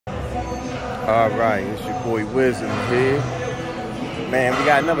Alright, it's your boy Wisdom here. Man, we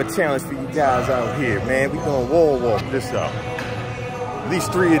got another challenge for you guys out here, man. We gonna wall walk this up. At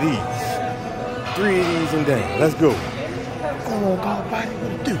least 3 of these. 3 of these and down. Let's go. Come on, Godbody,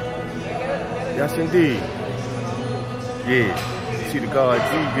 what it do? Yes, indeed. Yeah. See the guard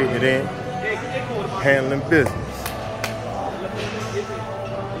G getting it in. Handling business.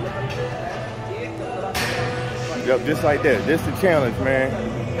 Yep, just like that. This the challenge, man.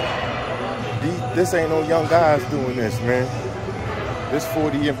 This ain't no young guys doing this, man. This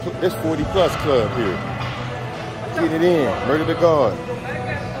 40 plus club here. Get it in. Murder the guard.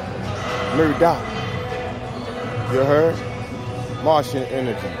 Murder Doc. You heard? Martian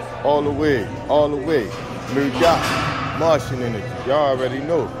energy. All the way. All the way. Murder Doc. Martian energy. Y'all already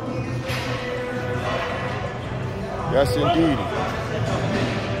know. Yes, indeed.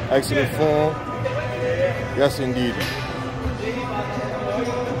 Excellent form. Yes, indeed.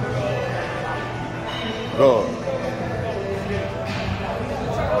 God.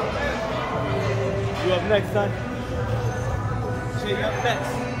 You up next, son? You up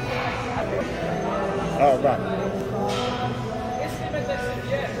next. All right.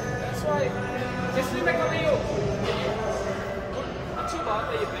 That's why. इसलिए मैं कर रही हूँ. अच्छी बात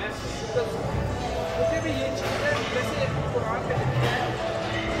है ये match. मुझे भी ये चीज़ है जैसे कुरान में लिखा है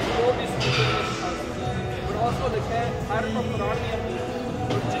वो भी सुनते हैं. But also लिखा है हर को कुरान में अपनी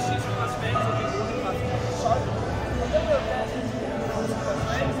जिस चीज़ के पास फैंस होती है वो भी पास शॉर्ट मतलब वो फैंस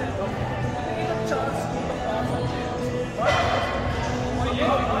है तो लेकिन अब चांस तो पास होते हैं और ये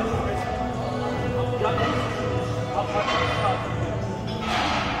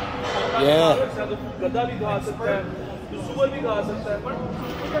गदा भी गा सकता है, सुअर भी गा सकता है, पर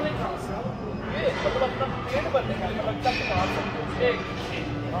उसका नहीं खा सकता. ये मतलब अपना पेट भरने का मतलब चक मार सकते हैं. एक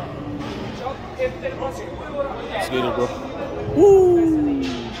चक एक तेरे पास कोई और Let's get it, bro. Woo!